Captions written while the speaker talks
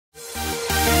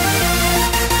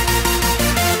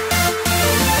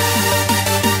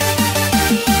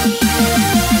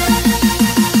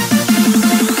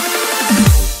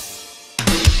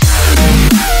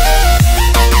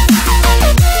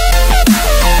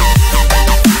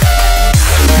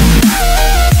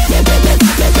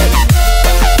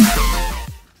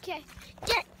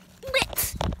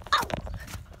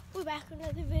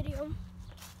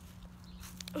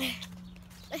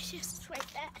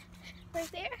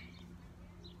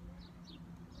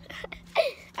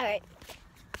Alright,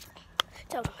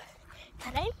 so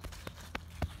today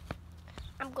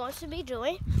I'm going to be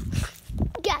doing,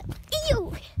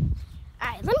 ew!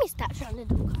 Alright, let me stop trying to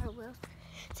do cartwheels.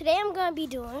 Today I'm going to be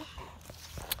doing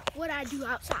what I do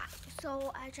outside.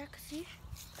 So as you can see,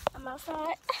 I'm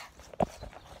outside.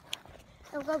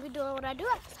 I'm going to be doing what I do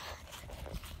outside.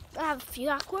 I have a few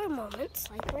awkward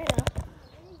moments, like right now.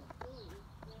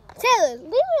 Taylor, leave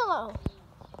me alone.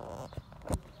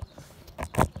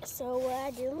 So what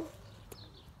I do,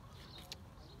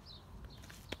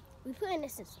 we put in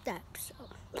this in steps.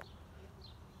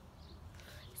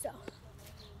 So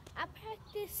I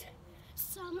practice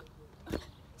some.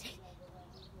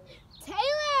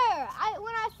 Taylor,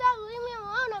 when I said leave me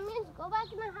alone, I mean go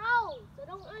back in the house. I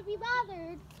don't want to be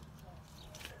bothered.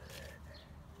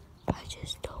 I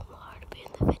just don't want her to be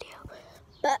in the video.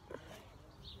 But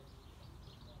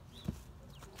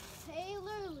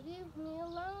Taylor, leave me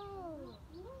alone.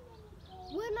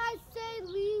 When I say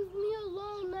leave me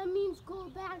alone, that means go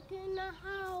back in the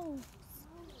house.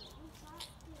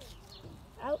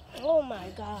 Oh my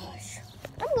gosh.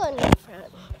 I'm going to the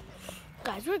front.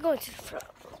 Guys, we're going to the front.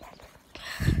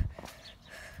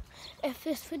 If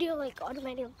this video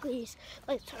automatically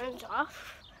turns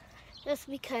off, that's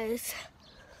because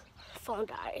the phone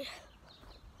died.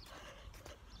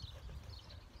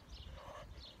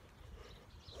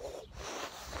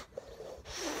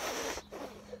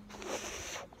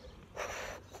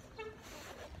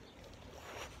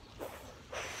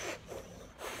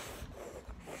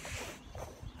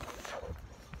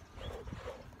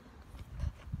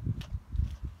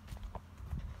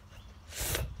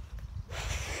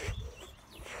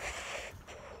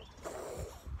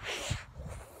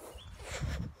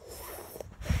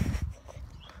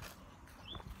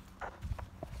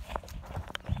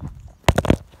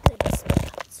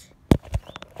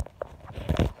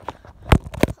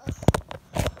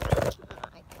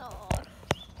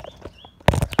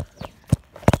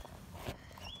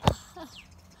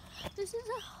 This is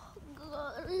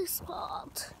a good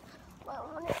spot.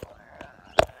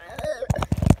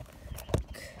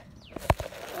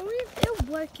 It would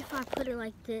work if I put it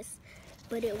like this,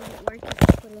 but it wouldn't work if I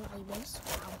put it like this.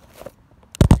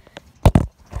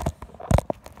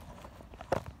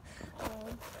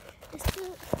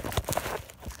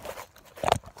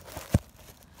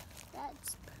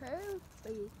 That's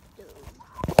perfect, though.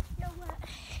 You know what?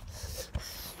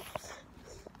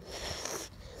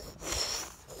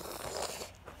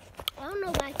 I don't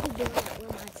know why I keep doing that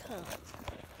with my tongue.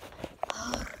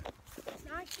 It's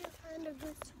not actually kind of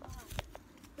good spot.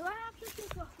 Do I have to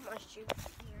take off my shoes?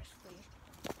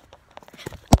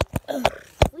 Seriously.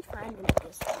 We find it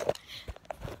this spot.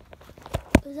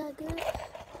 Is that good?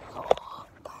 Oh,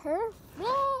 perfect.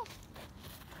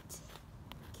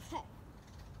 Okay.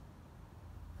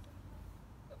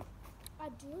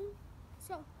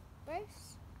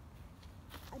 First,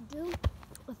 I do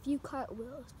a few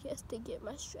cartwheels just to get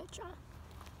my stretch on.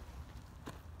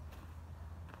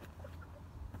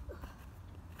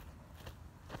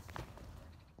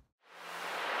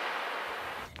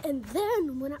 And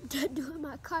then when I'm done doing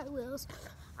my cartwheels,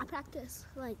 I practice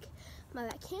my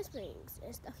back handsprings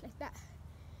and stuff like that.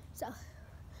 So,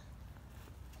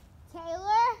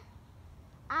 Taylor,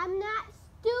 I'm not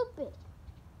stupid.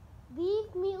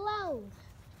 Leave me alone.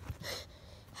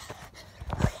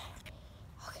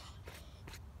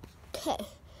 Okay,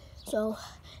 so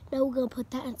now we're gonna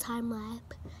put that in time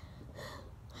lapse.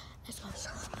 Let's go.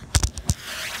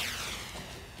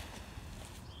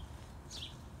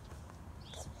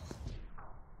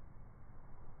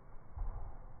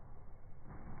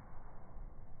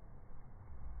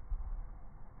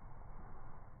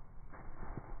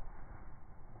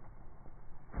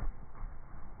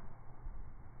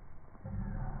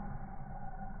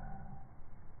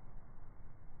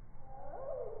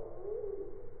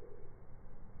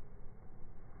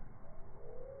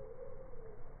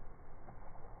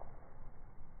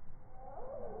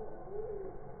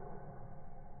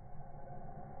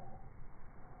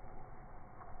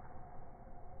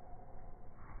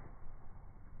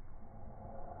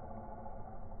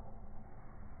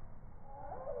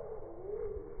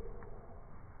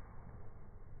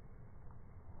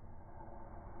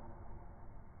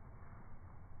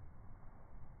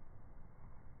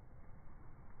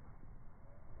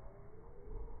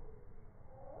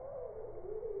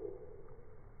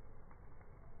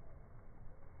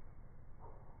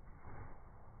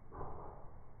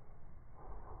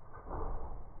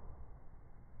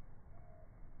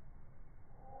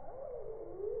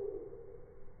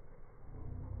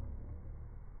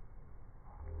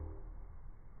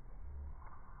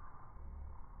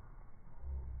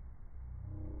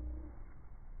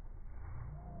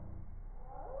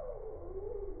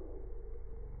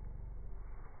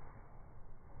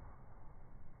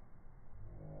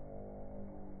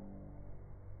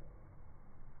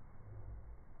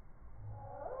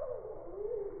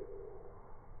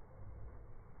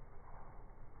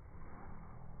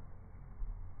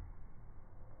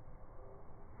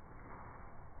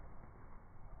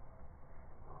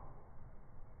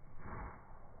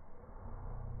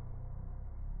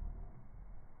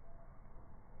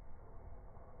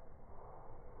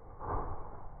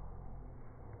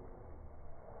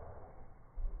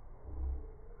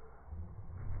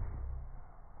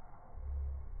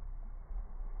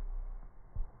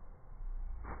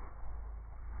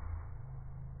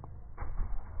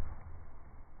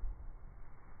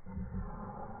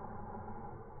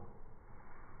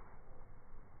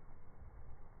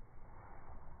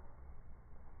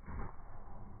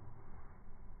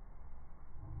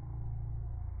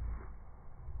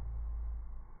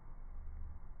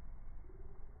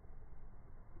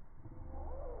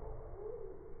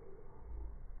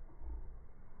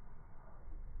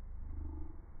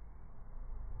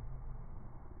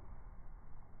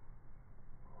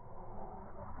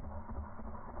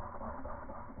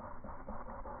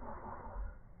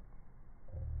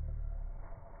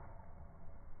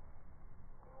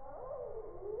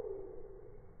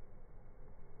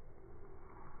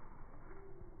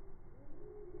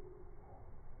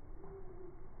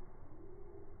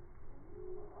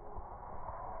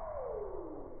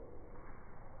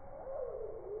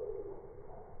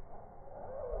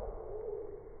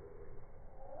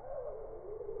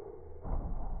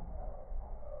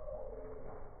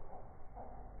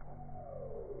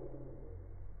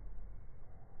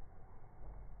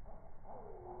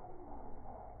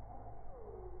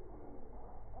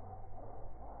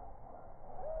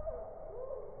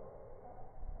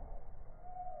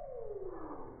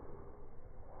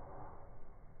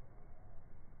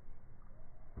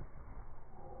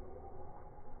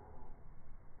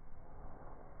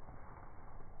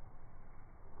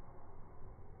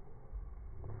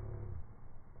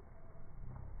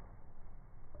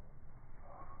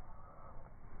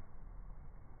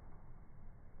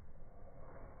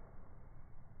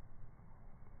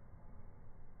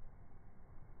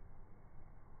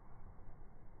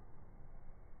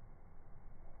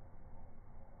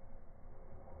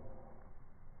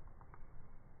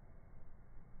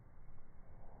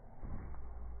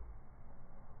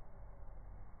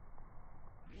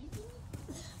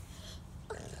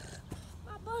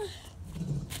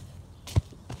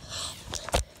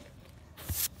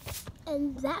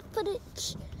 And that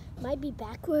footage might be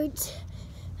backwards.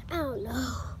 I don't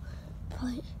know.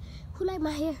 But who like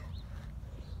my hair?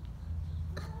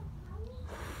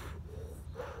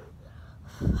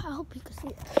 I hope you can see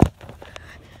it.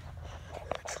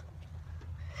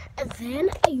 And then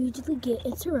I usually get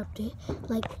interrupted,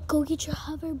 like, go get your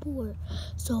hoverboard.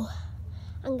 So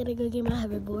I'm gonna go get my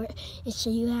hoverboard and show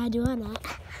you how to do on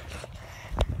that.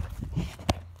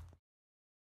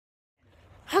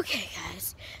 Okay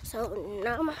guys, so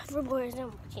now my hoverboard isn't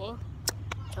working.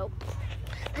 So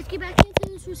let's get back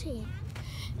into this routine.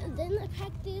 And then I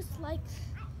practice like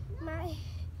my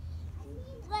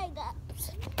leg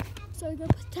ups. So we're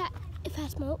gonna put that if I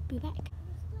smoke, be back.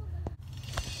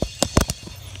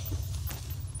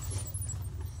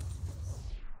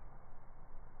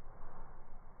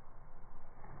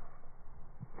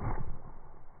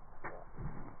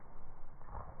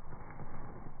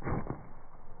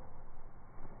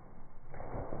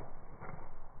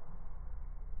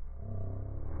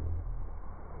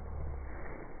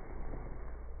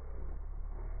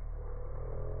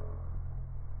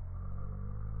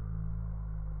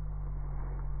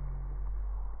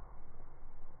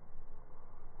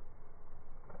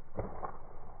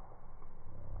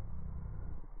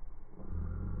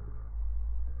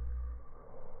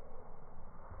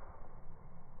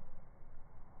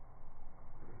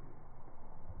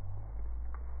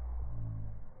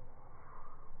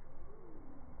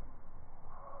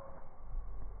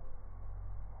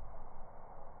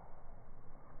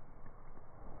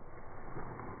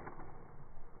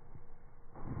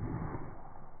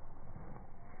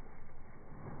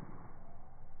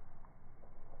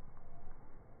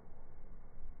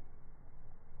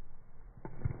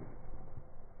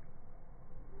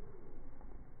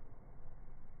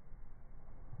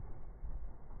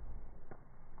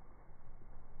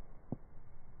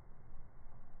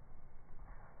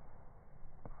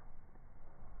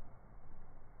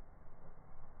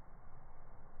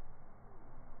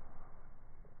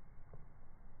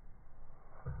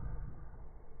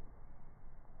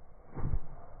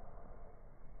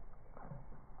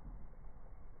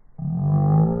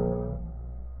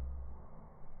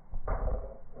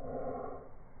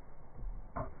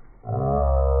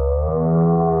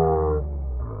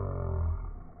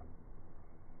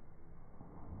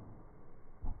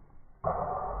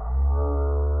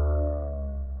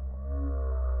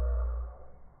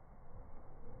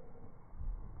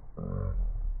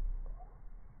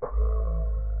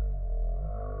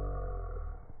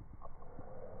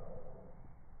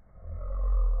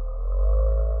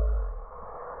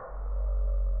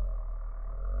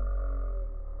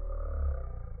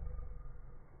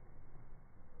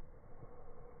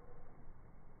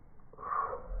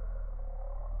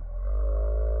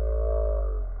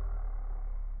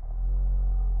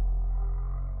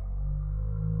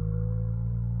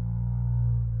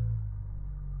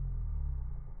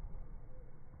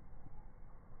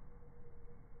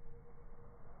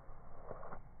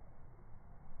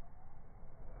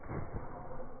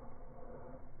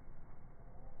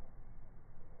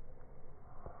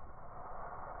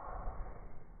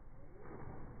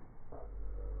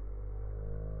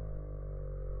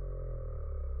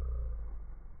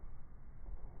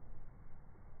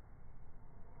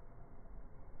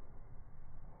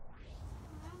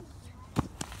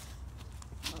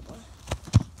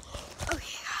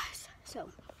 So,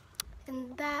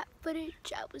 in that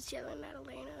footage, I was yelling at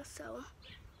Elena, so,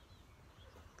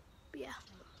 yeah.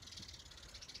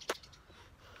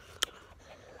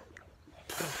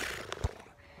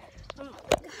 Oh my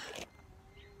God.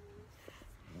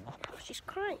 Oh, she's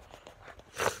crying.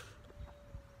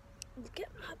 Look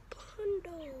at my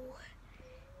bundle.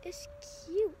 It's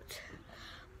cute.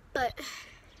 But,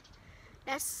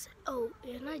 that's, oh,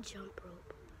 and I jump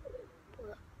rope.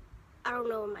 Well, I don't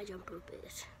know what my jump rope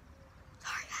is.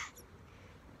 Sorry, guys.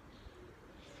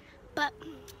 But,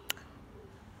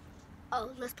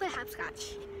 oh, let's play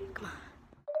hopscotch. Come on.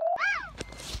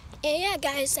 And yeah,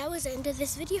 guys, that was the end of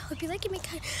this video. Hope you like it.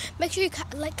 Make sure you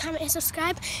like, comment, and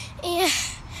subscribe. And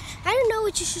I don't know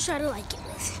what you should try to like it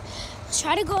with.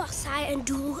 Try to go outside and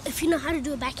do, if you know how to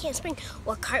do a back handspring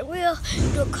or cartwheel,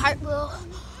 do a cartwheel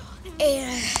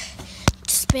and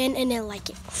spin and then like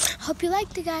it. Hope you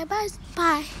liked it, guys.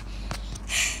 Bye.